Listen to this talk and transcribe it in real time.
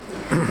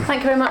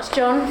Thank you very much,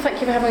 John.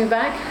 Thank you for having me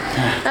back.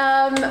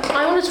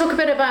 I want to talk a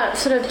bit about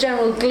sort of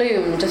general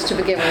gloom, just to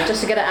begin with,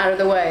 just to get it out of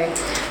the way.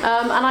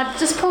 And I've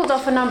just pulled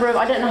off a number of,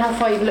 I don't know how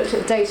far you've looked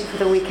at data for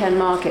the weekend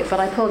market,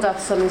 but I pulled off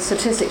some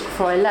statistics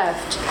before I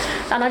left.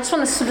 And I just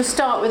want to sort of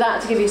start with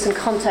that to give you some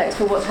context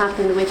for what's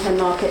happening in the weekend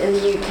market in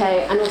the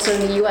UK and also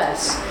in the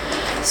US.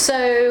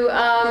 So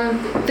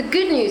the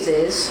good news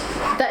is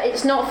that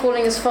it's not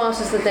falling as fast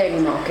as the daily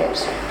market.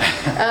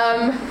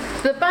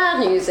 The bad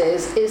news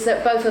is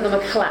that both of them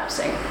are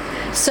collapsing.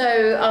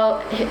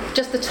 So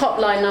just the top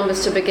line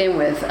numbers to begin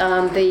with.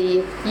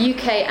 The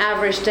UK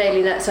average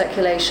daily net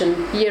circulation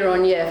year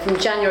on year from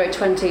January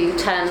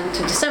 2010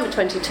 to December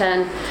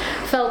 2010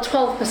 fell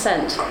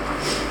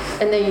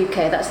 12% in the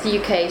UK. That's the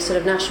UK sort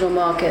of national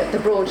market, the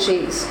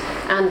broadsheets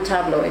and the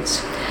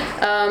tabloids.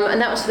 And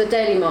that was for the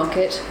daily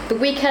market. The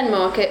weekend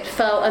market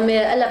fell a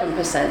mere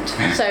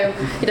 11%. So,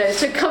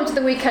 to come to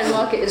the weekend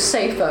market is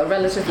safer,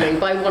 relatively,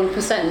 by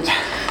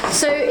 1%.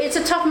 So it's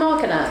a tough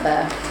market out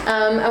there.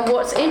 And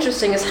what's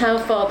interesting is how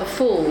far the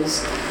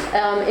falls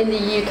in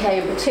the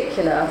UK in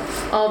particular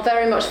are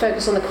very much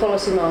focused on the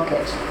quality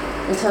market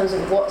in terms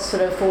of what's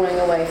sort of falling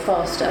away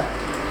faster.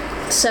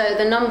 So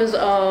the numbers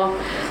are,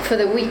 for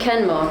the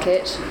weekend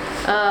market,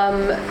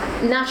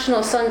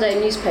 national Sunday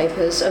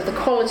newspapers of the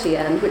quality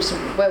end, which is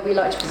where we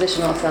like to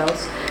position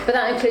ourselves, but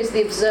that includes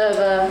the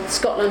Observer,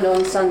 Scotland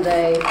on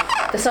Sunday,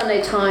 the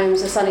Sunday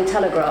Times, the Sunday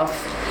Telegraph.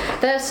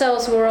 Their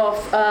sales were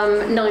off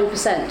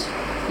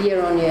 9%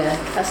 year on year.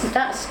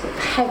 That's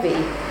heavy.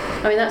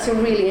 I mean, that's a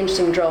really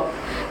interesting drop.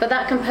 But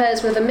that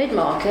compares with the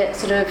mid-market,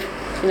 sort of,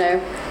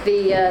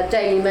 the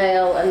Daily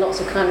Mail and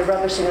lots of kind of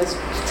rubbishing as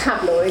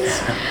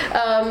tabloids,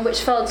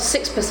 which fell to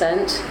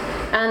 6%.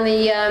 And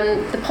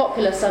the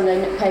popular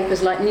Sunday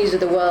papers like News of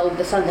the World,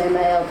 the Sunday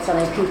Mail, the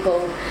Sunday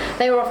People,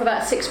 they were off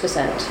about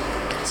 6%.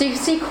 So you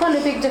can see quite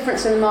a big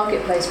difference in the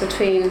marketplace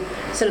between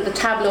sort of the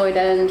tabloid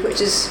end,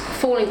 which is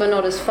falling but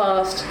not as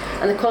fast,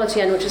 and the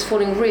quality end, which is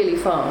falling really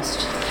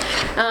fast.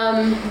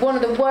 One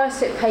of the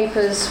worst hit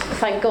papers,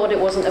 thank God it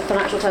wasn't a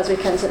Financial Times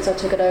weekend since I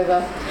took it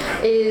over,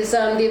 is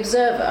The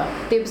Observer.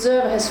 The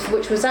Observer,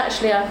 which was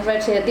actually, I've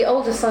read here, the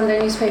oldest Sunday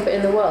newspaper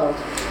in the world.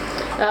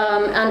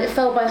 And it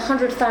fell by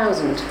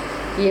 100,000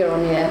 year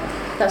on year.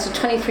 That's a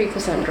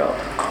 23% drop.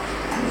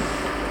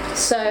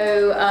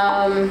 So,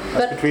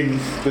 that's between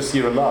this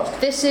year and last.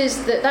 This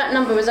is that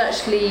number was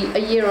actually a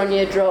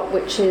year-on-year drop,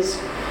 which is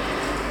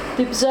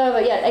the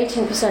Observer,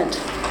 18%.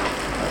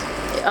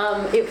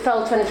 It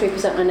fell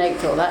 23% in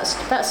April.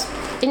 That's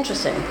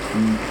interesting.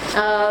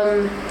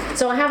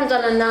 So I haven't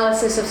done an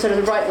analysis of sort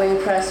of the right-wing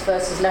press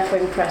versus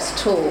left-wing press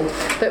at all,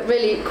 but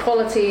really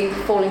quality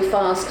falling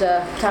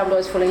faster,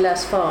 tabloids falling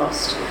less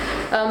fast.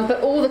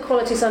 But all the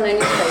quality Sunday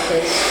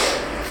newspapers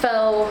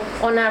fell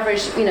on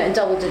average, in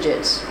double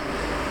digits.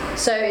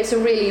 So it's a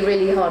really,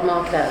 really hard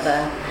market out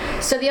there.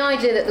 So the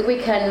idea that the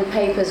weekend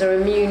papers are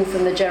immune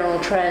from the general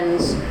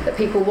trends, that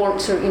people want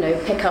to,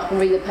 pick up and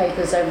read the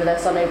papers over their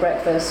Sunday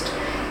breakfast,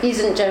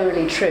 isn't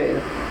generally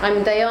true. I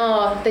mean,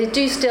 they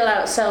do still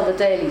outsell the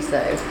dailies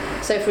though.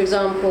 So for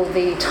example,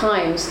 the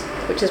Times,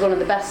 which is one of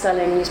the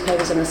best-selling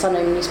newspapers in the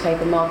Sunday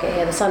newspaper market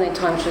here, the Sunday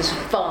Times, which is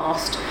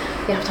fast,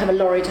 you have to have a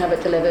lorry to have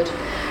it delivered,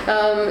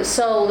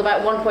 sold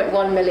about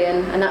 1.1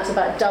 million, and that's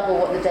about double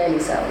what the daily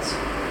sells.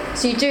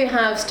 So you do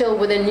have still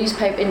within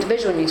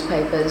individual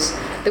newspapers,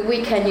 the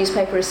weekend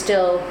newspaper is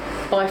still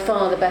by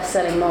far the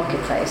best-selling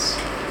marketplace.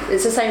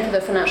 It's the same for the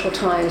Financial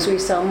Times. We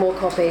sell more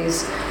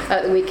copies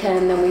at the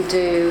weekend than we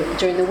do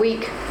during the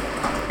week,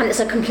 and it's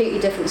a completely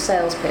different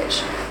sales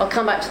pitch. I'll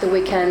come back to the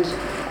weekend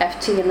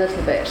FT in a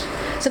little bit.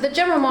 So the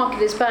general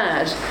market is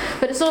bad,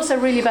 but it's also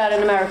really bad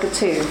in America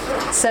too.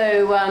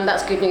 So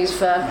that's good news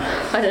for,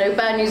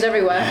 bad news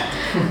everywhere.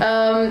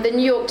 The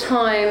New York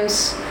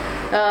Times,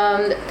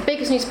 the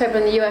biggest newspaper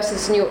in the US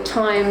is the New York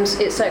Times.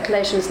 Its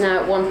circulation is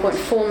now at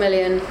 1.4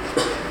 million.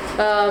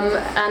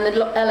 And the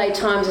LA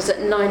Times is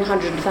at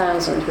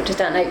 900,000, which is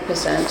down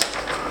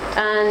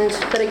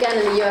 8%. But again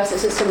in the US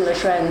it's a similar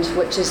trend,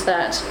 which is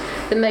that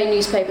the main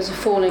newspapers are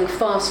falling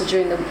faster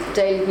during the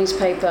daily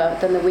newspaper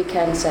than the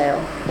weekend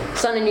sale.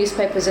 Sunday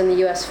newspapers in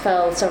the US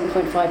fell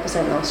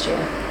 7.5% last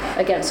year,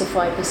 against a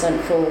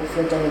 5% fall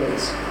for the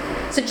dailies.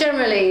 So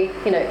generally,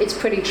 it's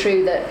pretty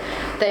true that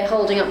they're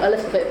holding up a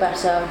little bit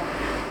better,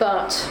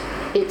 but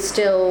it's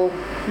still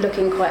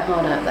looking quite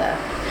hard out there.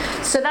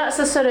 So that's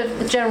the sort of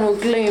the general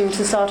gloom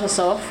to start us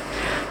off.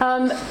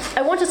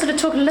 I want to sort of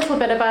talk a little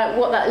bit about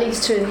what that leads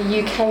to in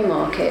the UK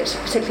market,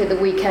 particularly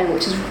the weekend,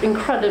 which is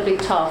incredibly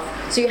tough.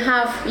 So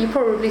you've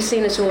probably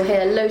seen it all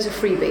here, loads of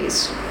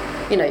freebies.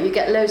 You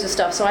get loads of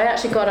stuff. So I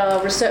actually got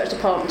our research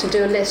department to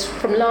do a list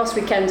from last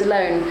weekend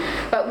alone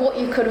about what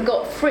you could have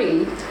got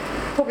free.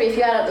 Probably if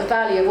you add up the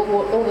value of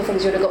all the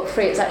things you would have got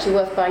free, it's actually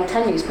worth buying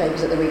 10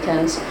 newspapers at the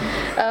weekends.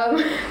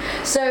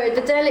 So at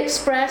the Daily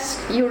Express,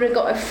 you would have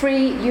got a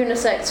free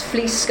unisex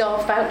fleece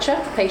scarf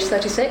voucher, page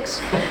 36,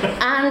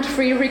 and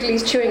free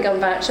Wrigley's chewing gum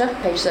voucher,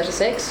 page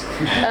 36.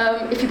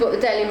 If you bought the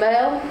Daily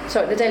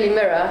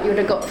Mirror, you would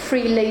have got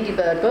free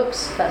Ladybird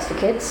books, that's for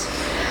kids.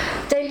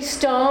 Daily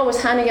Star was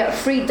handing out a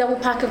free double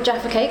pack of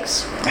Jaffa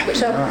cakes,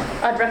 which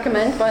I'd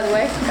recommend, by the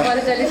way, by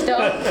the Daily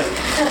Star.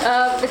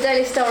 The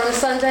Daily Star on a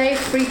Sunday,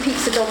 free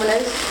pizza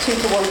Domino's,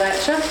 2-for-1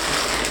 voucher.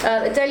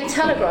 The Daily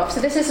Telegraph, so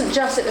this isn't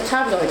just at the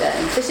tabloid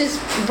end, this is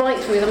right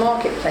through the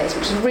marketplace,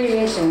 which is really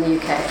interesting in the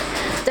UK.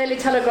 Daily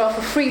Telegraph,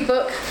 a free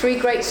book, 3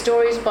 great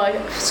stories by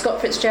Scott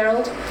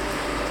Fitzgerald.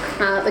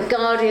 The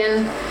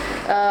Guardian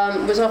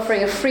was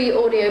offering a free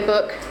audio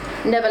book,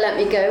 Never Let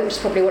Me Go, which is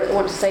probably what I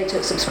want to say to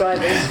its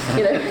subscribers.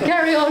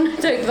 Carry on,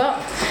 don't give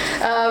up.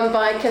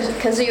 By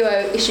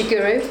Kazuo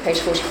Ishiguro,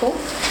 page 44.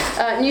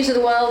 News of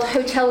the World,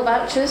 hotel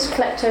vouchers,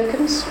 collect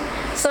tokens.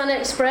 Sun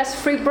Express,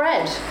 free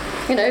bread.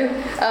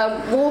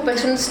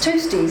 Warburton's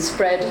Toasties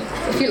bread,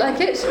 if you like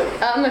it.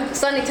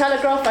 Sunday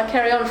Telegraph, by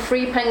Carry On,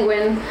 free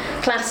Penguin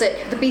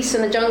classic, The Beast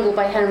in the Jungle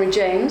by Henry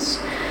James.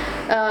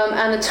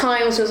 And the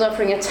Times was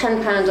offering a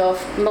 £10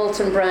 off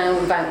Molton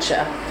Brown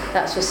voucher.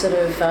 That's for sort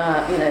of,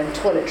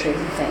 toiletries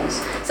and things.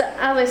 So,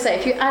 as I say,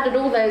 if you added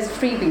all those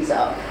freebies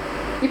up,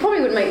 you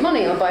probably would make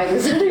money on buying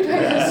the Sunday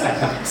papers.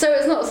 So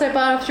it's not so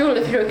bad after all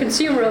if you're a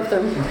consumer of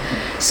them.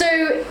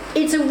 So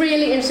it's a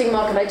really interesting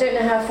market. I don't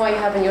know how far you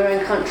have in your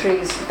own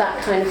countries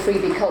that kind of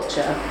freebie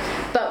culture,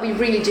 but we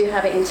really do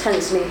have it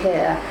intensely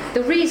here.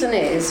 The reason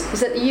is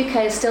that the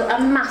UK is still a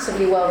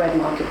massively well-read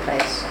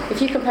marketplace. If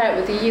you compare it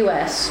with the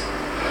US,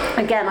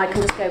 again, I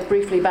can just go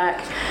briefly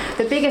back.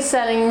 The biggest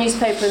selling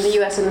newspaper in the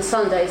US in the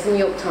Sunday is the New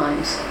York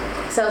Times.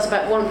 It sells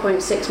about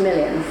 1.6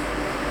 million.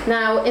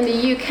 Now, in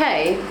the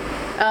UK,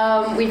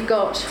 we've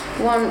got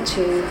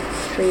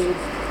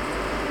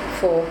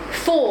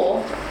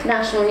 4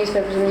 national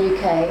newspapers in the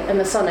UK, and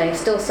the Sunday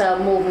still sell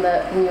more than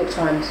the New York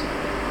Times,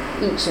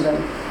 each of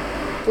them,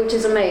 which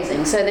is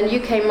amazing. So the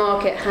UK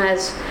market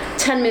has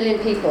 10 million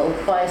people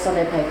buy a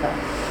Sunday paper.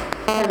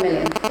 10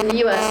 million. In the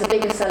US, the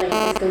biggest selling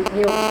is the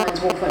New York Times,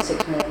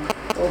 1.6 million,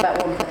 or about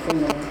 1.3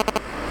 million.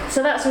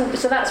 So that's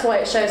why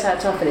it shows how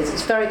tough it is.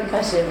 It's very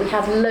competitive. We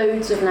have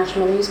loads of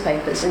national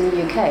newspapers in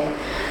the UK.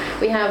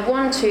 We have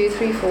 1, 2,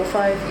 3, 4,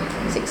 5,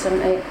 6,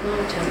 7, 8, 9,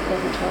 10,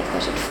 11,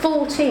 12, 13,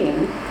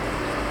 14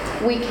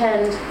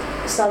 weekend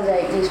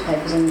Sunday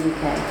newspapers in the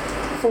UK.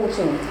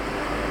 14.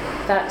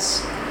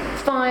 That's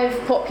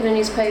 5 popular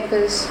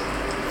newspapers,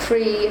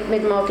 3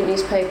 mid-market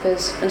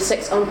newspapers, and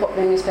 6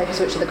 unpopular newspapers,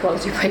 which are the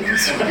quality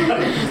papers.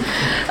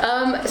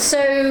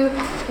 So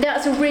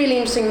that's a really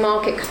interesting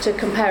market to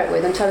compare it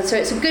with. So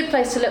it's a good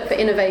place to look for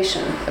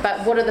innovation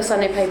about what are the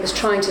Sunday papers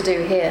trying to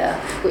do here,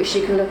 which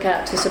you can look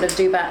at to sort of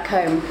do back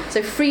home.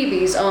 So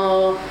freebies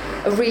are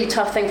a really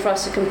tough thing for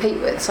us to compete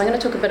with. So I'm going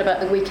to talk a bit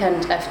about the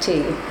Weekend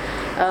FT.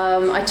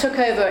 I took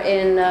over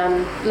in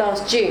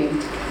last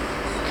June.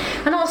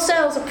 And our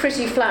sales are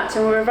pretty flat,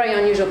 and we're a very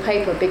unusual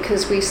paper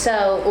because we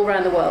sell all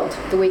around the world,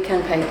 the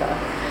weekend paper.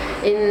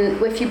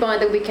 If you buy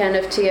the Weekend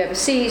FT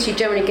overseas, you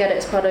generally get it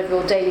as part of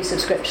your daily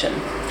subscription.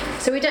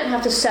 So we don't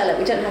have to sell it,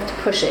 we don't have to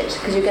push it,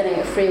 because you're getting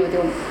it free with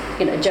your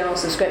general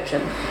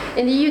subscription.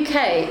 In the UK,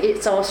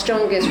 it's our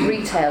strongest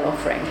retail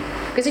offering.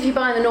 Because if you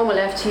buy the normal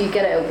FT, you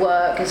get it at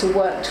work, it's a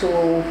work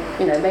tool,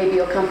 maybe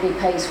your company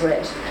pays for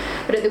it.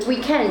 But at the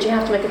weekend, you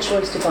have to make a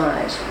choice to buy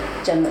it,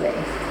 generally.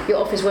 Your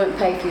office won't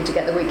pay for you to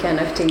get the Weekend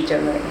FT,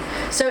 generally.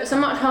 So it's a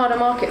much harder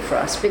market for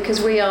us,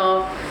 because we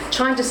are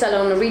trying to sell it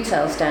on the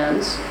retail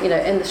stands,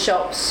 in the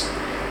shops,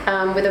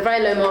 with a very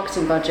low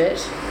marketing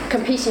budget,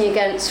 competing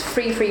against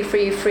free,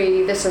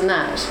 this and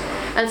that.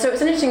 And so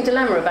it's an interesting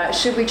dilemma about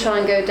should we try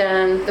and go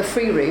down the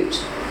free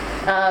route,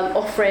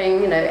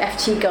 offering,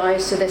 FT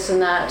guides to this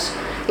and that,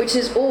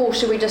 or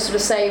should we just sort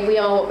of say we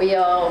are what we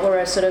are, we're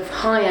a sort of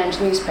high-end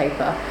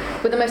newspaper,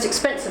 with the most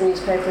expensive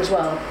newspaper as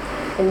well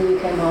in the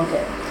UK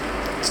market.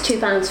 It's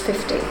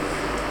 £2.50.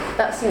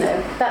 That's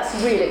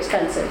really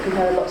expensive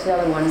compared to lots of the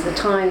other ones. The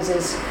Times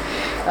is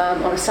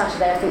on a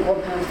Saturday, I think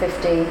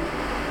 £1.50.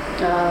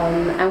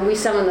 And we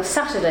sell on a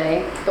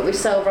Saturday, but we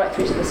sell right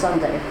through to the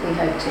Sunday, we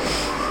hope to.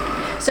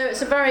 So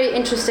it's a very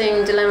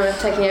interesting dilemma of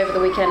taking over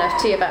the Weekend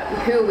FT about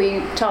who are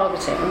we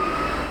targeting.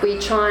 We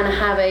try and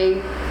have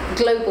a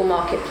global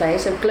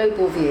marketplace, a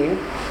global view,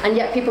 and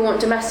yet people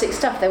want domestic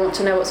stuff. They want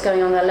to know what's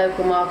going on in their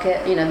local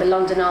market, the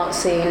London art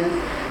scene,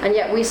 and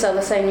yet we sell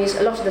a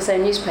lot of the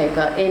same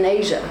newspaper in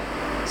Asia.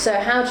 So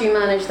how do you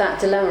manage that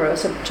dilemma of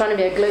sort of trying to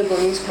be a global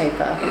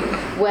newspaper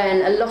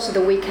when a lot of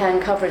the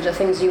weekend coverage are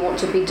things you want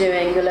to be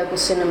doing, your local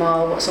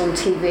cinema, what's on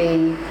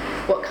TV,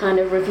 what kind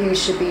of reviews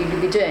should you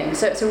be doing?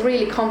 So it's a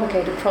really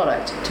complicated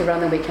product to run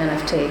the Weekend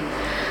FT.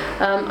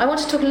 I want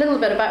to talk a little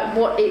bit about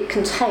what it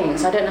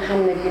contains. I don't know how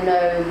many of you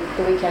know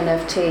the Weekend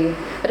FT,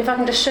 but if I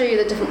can just show you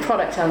the different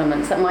product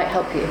elements, that might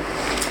help you.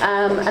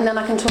 And then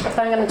I'm going to talk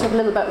a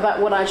little bit about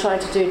what I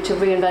tried to do to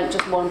reinvent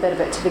just one bit of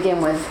it to begin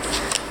with.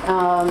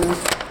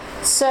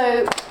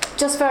 So,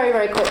 just very,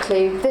 very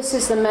quickly, this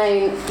is the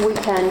main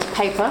weekend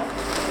paper.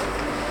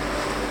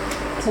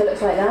 So it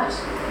looks like that.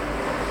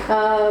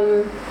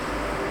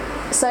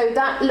 So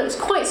that looks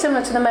quite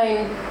similar to the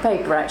main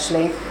paper,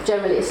 actually.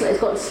 Generally,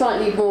 it's got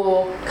slightly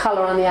more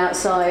colour on the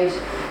outside.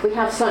 We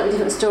have slightly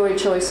different story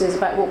choices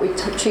about what we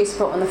choose to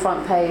put on the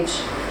front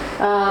page.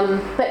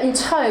 But in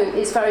tone,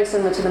 it's very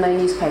similar to the main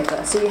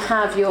newspaper. So you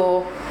have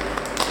your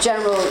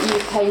general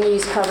UK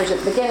news coverage at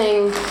the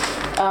beginning,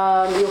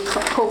 your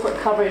corporate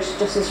coverage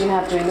just as you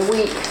have during the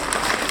week,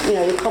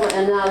 your comment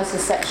and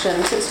analysis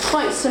section. So it's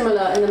quite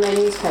similar in the main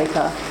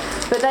newspaper.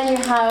 But then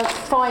you have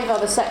 5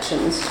 other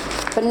sections,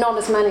 but not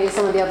as many as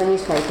some of the other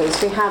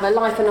newspapers. We have a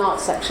life and art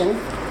section,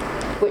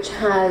 which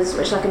I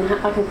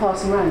can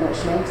pass them around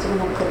actually, so we can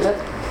have a quick look.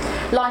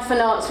 Life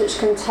and Arts, which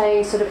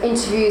contains sort of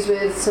interviews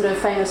with sort of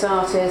famous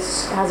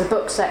artists. It has a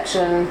book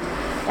section.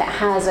 It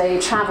has a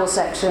travel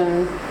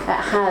section.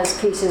 It has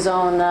pieces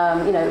on,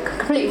 a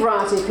complete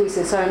variety of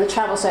pieces. So in the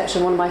travel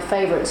section, one of my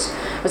favourites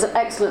was an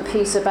excellent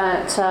piece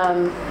about.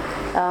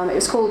 It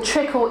was called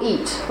Trick or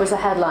Eat was the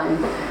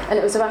headline, and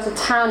it was about a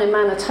town in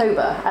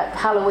Manitoba at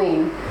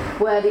Halloween,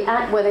 where the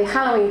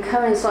Halloween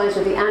coincides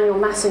with the annual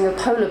massing of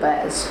polar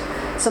bears.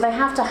 So they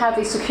have to have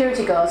these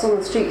security guards on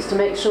the streets to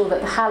make sure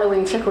that the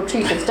Halloween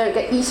trick-or-treaters don't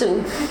get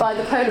eaten by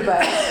the polar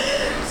bears.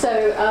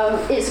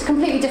 So it's a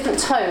completely different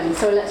tone.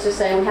 So let's just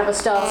say we have a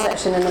style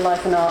section in the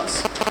Life and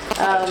Arts.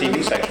 A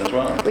TV section as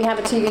well. We have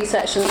a TV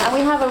section, and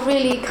we have a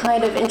really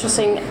kind of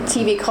interesting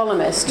TV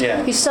columnist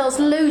who sells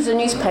loads of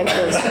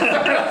newspapers.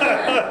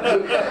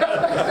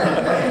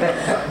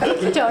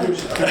 John.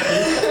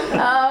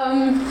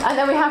 And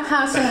then we have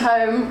House and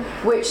Home,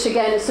 which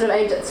again is sort of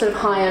aimed at sort of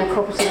high-end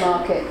property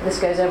market. This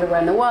goes everywhere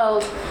in the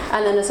world.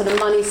 And then a sort of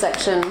money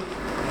section,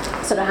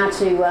 sort of how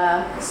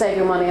to save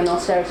your money in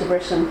austerity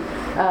Britain.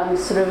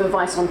 Sort of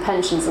advice on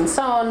pensions and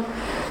so on.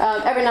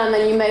 Every now and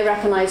then you may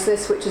recognise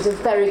this, which is a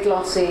very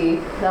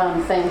glossy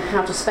thing,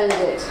 how to spend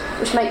it,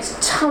 which makes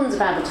tons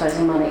of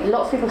advertising money. A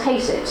lot of people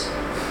hate it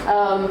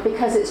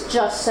because it's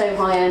just so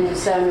high-end and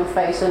so in your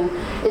face, and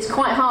it's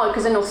quite hard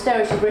because in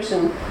austerity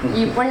Britain,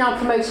 we're now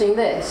promoting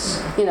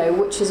this,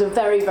 which is a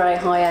very, very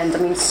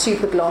high-end,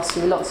 super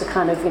glossy, lots of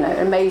kind of,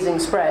 amazing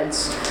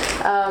spreads.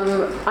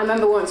 I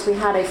remember once we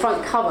had a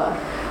front cover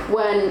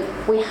when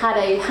we had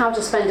a How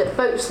to Spend It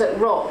Boats That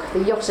Rock,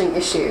 the yachting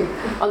issue,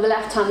 on the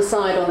left-hand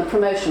side on the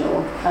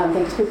promotional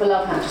thing, because people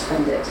love How to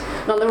Spend It.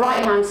 And on the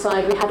right-hand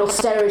side, we had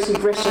Austerity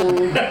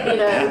Britain,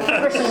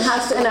 Britain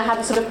has to, had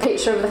a sort of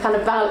picture of the kind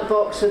of ballot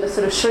box with a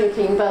sort of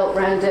shrinking belt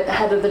around it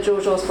ahead of the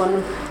George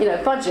Osborne,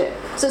 budget.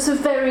 So it's a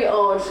very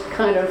odd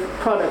kind of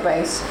product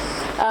base.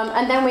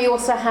 And then we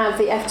also have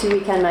the FT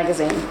Weekend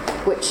magazine,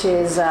 which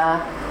is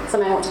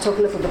something I want to talk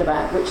a little bit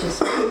about,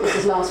 this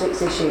is last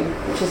week's issue,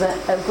 which is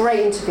a great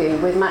interview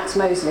with Max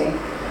Mosley.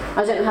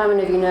 I don't know how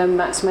many of you know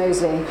Max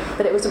Mosley,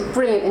 but it was a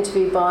brilliant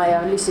interview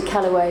by Lucy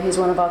Calloway, who's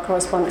one of our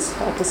correspondents.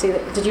 I can see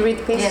that. Did you read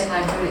the piece? Yes,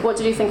 I read it. What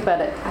did you think about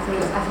it? I thought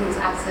it was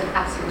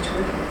absolutely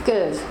terrific.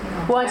 Good.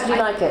 Why did you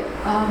like it?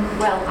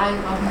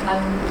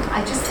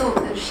 I just thought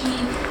that she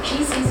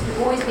seems to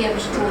always be able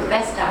to draw the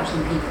best out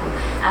in people.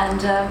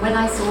 And when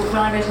I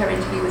read her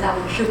interview with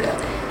Alan Sugar,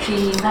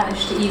 she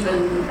managed to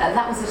even,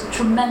 that was a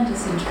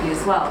tremendous interview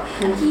as well.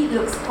 And he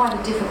looks quite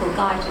a difficult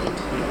guy to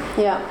interview.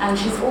 Yeah. And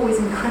she's always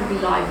incredibly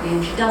lively,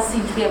 and she does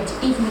seem to be able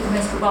to, even with the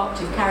most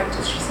provocative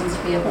characters, she seems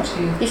to be able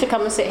to... You should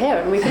come and sit here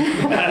and we can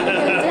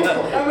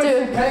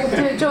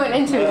do a joint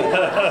interview.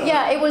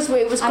 Yeah, it was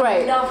great.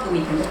 I love the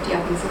Weekend FT.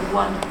 I think it's a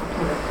wonderful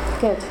product.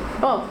 Good.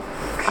 Well,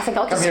 I think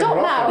I'll just stop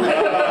now.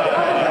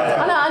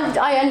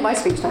 I end my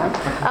speech now.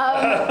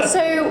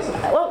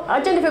 I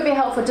don't know if it would be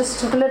helpful just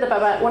to talk a little bit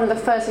about one of the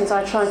first things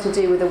I tried to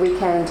do with the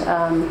Weekend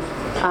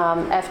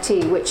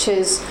FT, which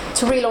is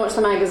to relaunch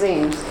the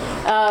magazine.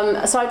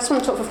 So I just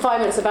want to talk for 5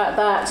 minutes about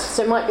that.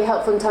 So it might be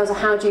helpful in terms of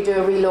how do you do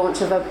a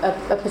relaunch of a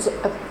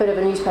bit of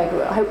a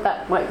newspaper. I hope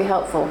that might be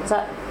helpful. Is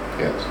that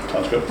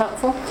sounds good.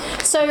 Helpful?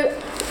 So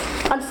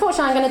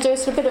unfortunately, I'm going to do a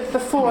sort of bit of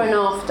before and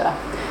after.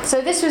 So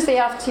this was the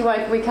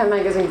FT Weekend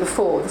magazine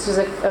before. This was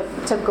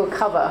a typical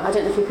cover. I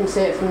don't know if you can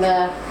see it from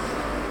there.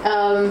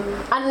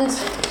 And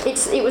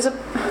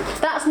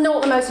that's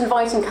not the most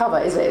inviting cover,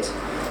 is it?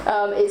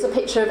 It's a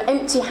picture of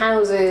empty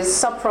houses,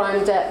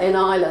 subprime debt in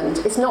Ireland.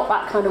 It's not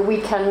that kind of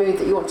weekend mood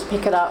that you want to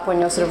pick it up when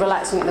you're sort of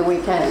relaxing at the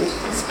weekend.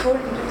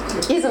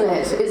 Isn't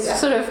it? It's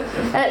sort of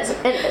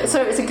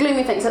it's a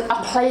gloomy thing. It's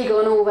a plague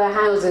on all their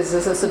houses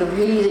as a sort of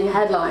leading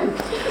headline.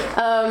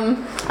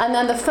 And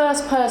then the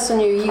first person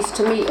you used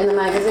to meet in the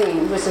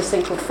magazine was this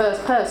thing called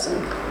First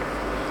Person.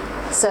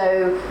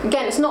 So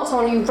again, it's not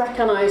someone you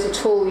recognise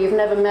at all, you've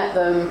never met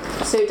them,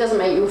 so it doesn't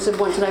make you sort of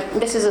want to know.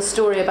 This is a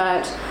story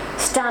about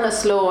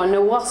Stanislaw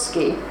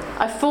Nowoski.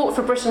 I fought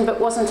for Britain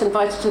but wasn't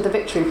invited to the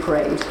victory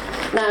parade.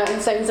 Now,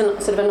 so he's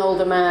sort of an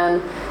older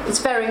man. It's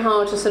very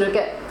hard to sort of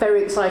get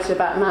very excited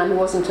about a man who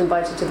wasn't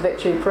invited to the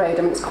victory parade.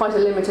 It's quite a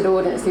limited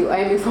audience that you're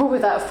aiming for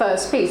with that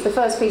first piece. The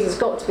first piece has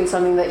got to be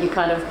something that you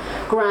kind of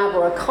grab,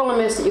 or a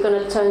columnist that you're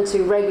going to turn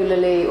to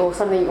regularly, or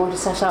something you want to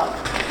set up.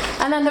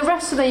 And then the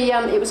rest of the,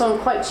 it was on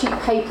quite cheap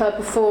paper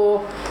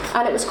before,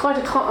 and it was quite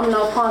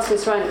I'll pass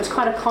this around, it was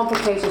quite a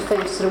complicated thing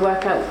to sort of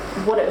work out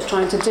what it was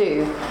trying to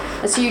do.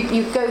 And so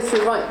you go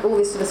through all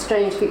these sort of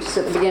strange features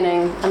at the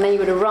beginning, and then you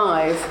would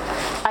arrive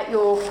at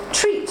your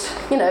treat,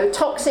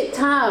 Toxic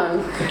Town,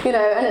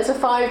 and it's a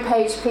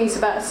 5-page piece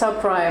about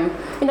subprime.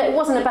 It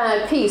wasn't a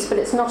bad piece, but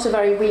it's not a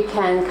very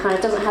weekend kind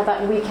of, doesn't have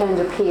that weekend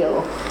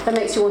appeal that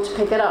makes you want to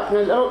pick it up.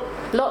 And a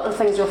lot of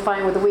things you'll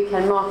find with the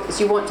weekend markets,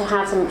 you want to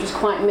have something which is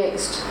quite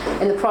mixed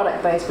in the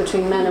product base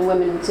between men and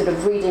women sort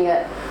of reading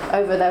it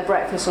over their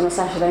breakfast on a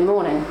Saturday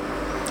morning.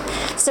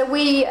 So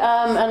we,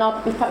 and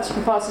I'll perhaps you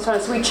can pass this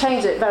around, so we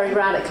changed it very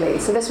radically.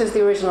 So this was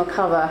the original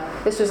cover.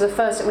 This was the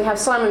first, we have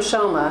Simon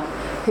Sharma,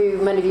 who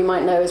many of you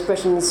might know is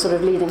Britain's sort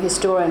of leading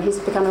historian. He's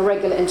become a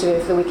regular interviewer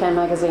for the Weekend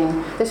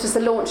magazine. This was the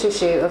launch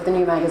issue of the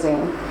new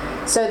magazine.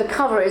 So the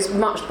cover is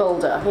much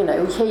bolder.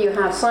 Here you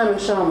have Simon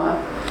Sharma,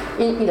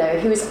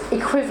 who is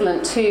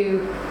equivalent to,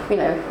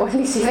 or at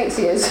least he thinks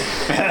he is,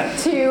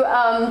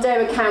 to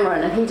David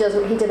Cameron. And he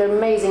did an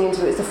amazing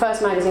interview. It's the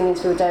first magazine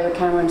interview with David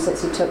Cameron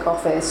since he took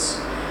office.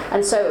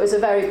 And so it was a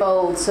very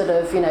bold sort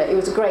of, it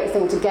was a great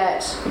thing to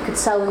get. You could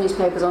sell the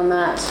newspapers on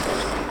that.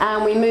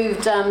 And we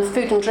moved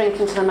food and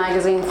drink into the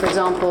magazine, for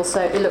example,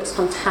 so it looks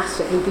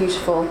fantastically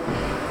beautiful.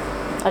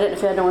 I don't know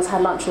if anyone's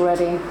had lunch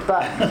already,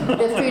 but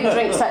the food and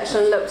drink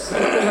section looks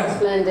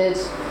splendid.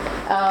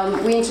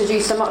 We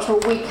introduced a much more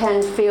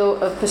weekend feel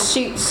of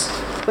pursuits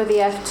with the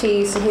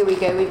FT. So here we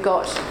go, we've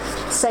got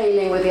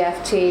sailing with the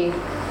FT,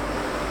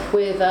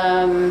 with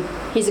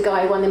he's a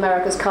guy who won the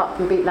America's Cup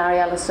and beat Larry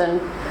Ellison.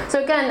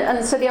 So again,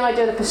 and so the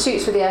idea of the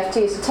pursuits with the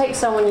FT is to take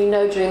someone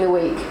during the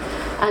week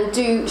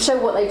and show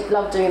what they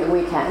love doing at the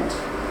weekend.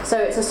 So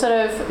it's a sort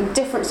of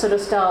different sort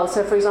of style.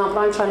 So for example,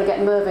 I'm trying to get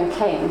Mervyn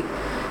King,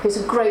 who's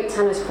a great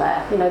tennis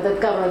player, the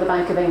governor of the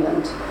Bank of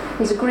England.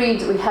 He's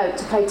agreed, we hope,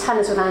 to play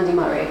tennis with Andy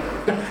Murray.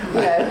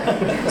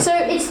 So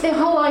it's the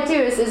whole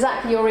idea is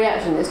exactly your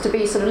reaction, is to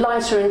be sort of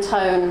lighter in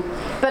tone,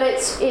 but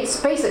it's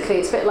basically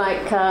it's a bit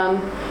like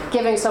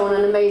giving someone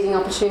an amazing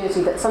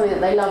opportunity, that's something that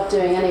they love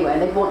doing anyway,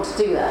 and they want to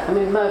do that. I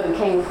mean, Mervyn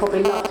King would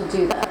probably love to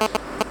do that.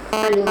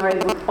 Andy Murray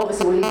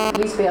will at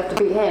least be able to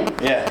beat him.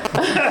 Yeah.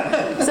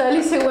 So at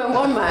least he'll win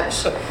one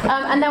match.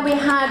 And then we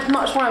had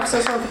much more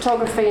emphasis on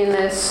photography in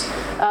this,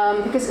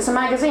 because it's a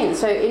magazine,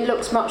 so it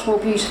looks much more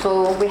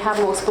beautiful. We have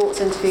more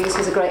sports interviews.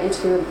 There's a great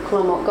interview with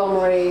Colin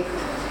Montgomery.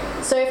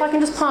 So if I can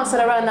just pass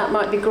it around, that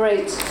might be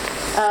great.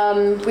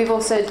 We've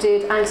also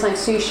did Aung San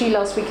Suu Kyi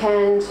last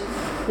weekend.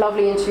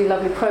 Lovely interview,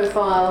 lovely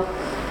profile.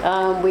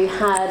 We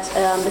had,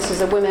 this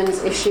is a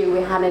women's issue,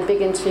 we had a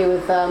big interview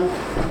with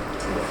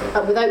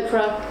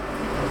Oprah.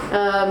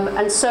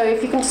 And so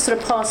if you can just sort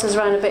of pass us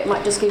around a bit, it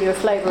might just give you a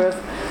flavour of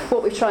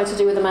what we've tried to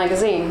do with the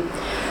magazine.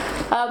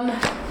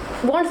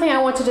 One thing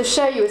I wanted to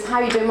show you is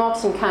how you do a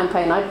marketing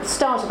campaign. I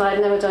started, but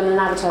I'd never done an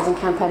advertising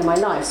campaign in my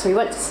life. So we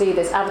went to see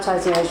this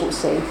advertising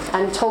agency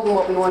and told them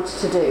what we wanted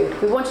to do.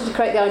 We wanted to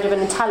create the idea of an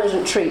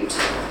intelligent treat.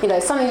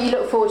 Something you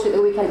look forward to at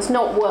the weekend. It's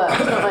not work,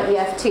 it's not like the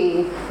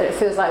FT, but it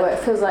feels like work.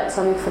 It feels like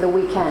something for the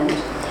weekend.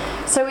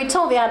 So we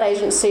told the ad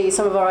agency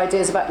some of our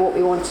ideas about what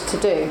we wanted to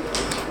do.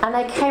 And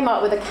they came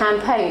up with a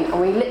campaign, and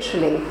we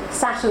literally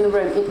sat in the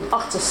room in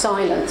utter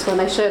silence when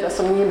they showed us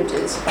some of the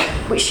images,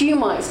 which you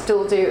might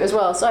still do as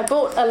well. So I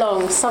brought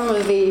along some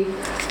of the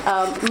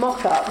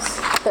mock-ups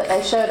that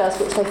they showed us,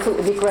 which they thought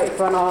would be great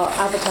for our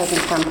advertising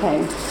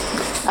campaign.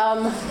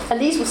 And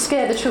these will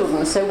scare the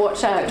children, so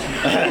watch out.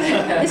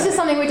 This is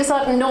something we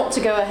decided not to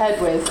go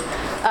ahead with,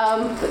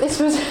 but this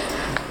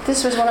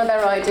was one of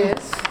their ideas.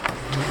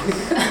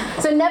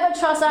 So never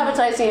trust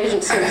advertising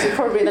agencies is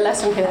probably the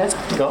lesson here.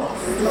 Go.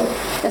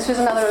 This was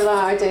another of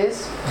our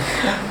ideas.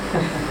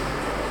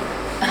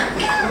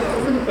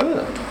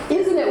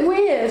 Isn't it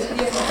weird?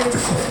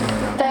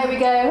 There we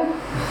go.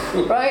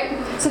 Right?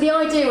 So the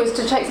idea was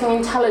to take something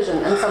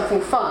intelligent and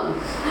something fun.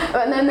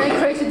 And then they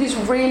created these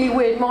really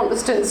weird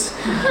monsters,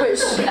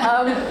 which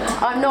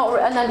I'm not...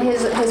 And then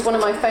here's one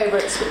of my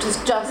favourites, which is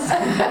just...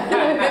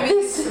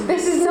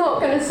 this is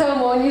not going to sell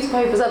more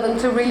newspapers other than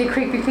to really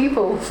creepy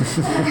people.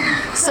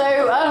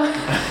 So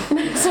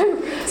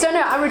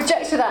no, I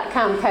rejected that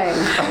campaign.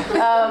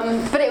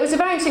 But it was a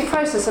very interesting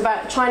process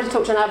about trying to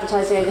talk to an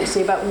advertising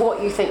agency about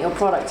what you think your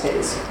product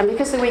is. And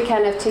because the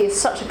Weekend FT is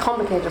such a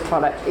complicated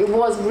product, it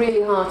was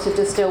really hard to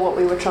distill what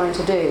we were trying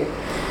to do.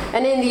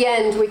 And in the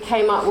end, we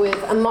came up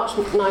with a much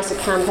nicer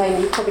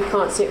campaign. You probably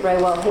can't see it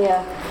very well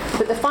here.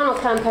 But the final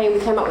campaign we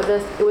came up with,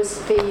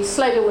 the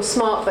slogan was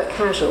smart but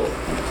casual,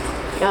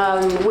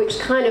 which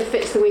kind of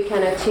fits the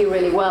Weekend FT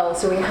really well.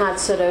 So we had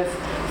sort of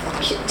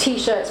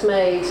T-shirts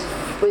made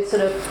with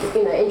sort of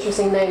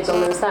interesting names on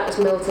them. So that was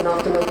Milton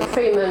after Milton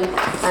Freeman,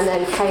 and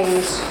then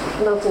Keynes,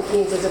 Milton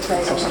Keynes is a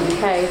place in the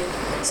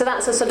UK. So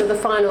that's a sort of the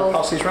final.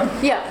 Pass these round?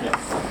 Yeah.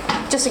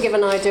 Just to give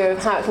an idea of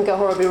how it can go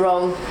horribly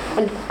wrong.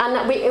 And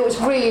it was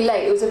really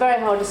late. It was a very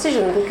hard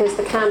decision because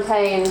the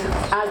campaign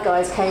ad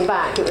guys came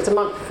back. It was a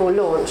month before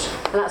launch,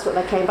 and that's what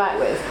they came back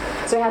with.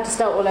 So we had to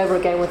start all over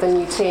again with a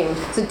new team.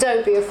 So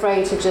don't be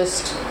afraid to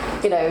just,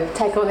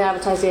 take on the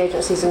advertising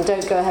agencies and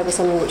don't go ahead with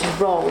something which is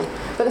wrong.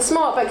 But the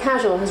smart but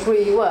casual has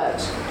really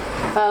worked.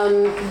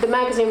 The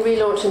magazine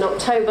relaunched in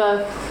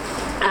October,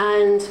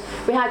 and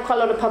we had quite a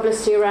lot of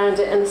publicity around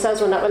it, and the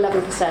sales went up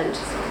 11%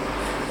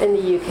 in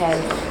the UK.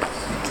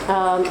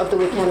 of the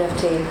Week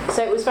NFT.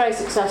 So it was very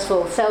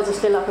successful. Sales are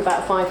still up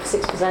about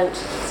 5-6%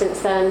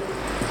 since then.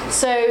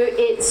 So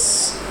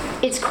it's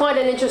quite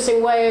an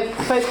interesting way of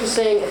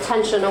focusing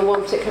attention on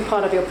one particular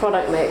part of your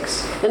product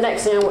mix. The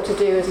next thing I want to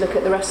do is look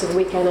at the rest of the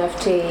Week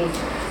NFT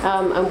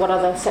and what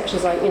other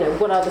sections I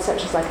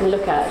can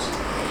look at.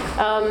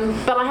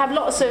 But I have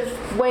lots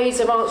of ways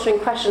of answering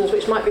questions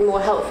which might be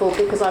more helpful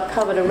because I've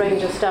covered a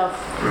range of stuff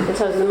in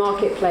terms of the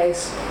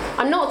marketplace.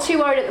 I'm not too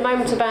worried at the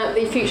moment about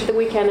the future of the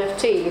Week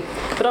NFT,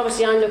 but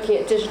obviously I'm looking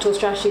at digital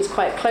strategies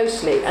quite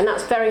closely, and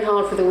that's very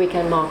hard for the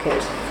weekend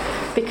market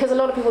because a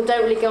lot of people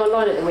don't really go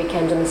online at the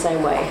weekend in the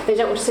same way. They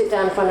don't want to sit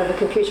down in front of a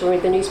computer and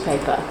read the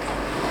newspaper.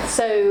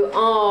 So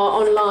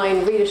our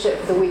online readership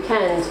for the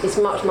weekend is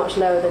much, much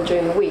lower than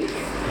during the week.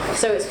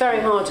 So it's very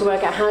hard to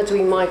work out how do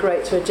we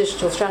migrate to a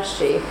digital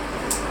strategy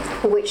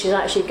which is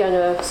actually going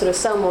to sort of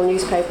sell more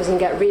newspapers and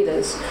get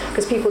readers,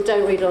 because people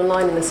don't read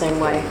online in the same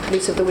way,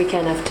 use of the Week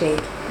NFT.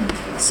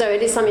 So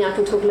it is something I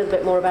can talk a little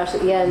bit more about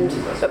at the end,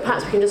 but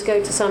perhaps we can just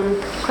go to some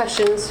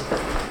questions.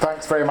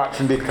 Thanks very much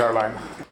indeed, Caroline.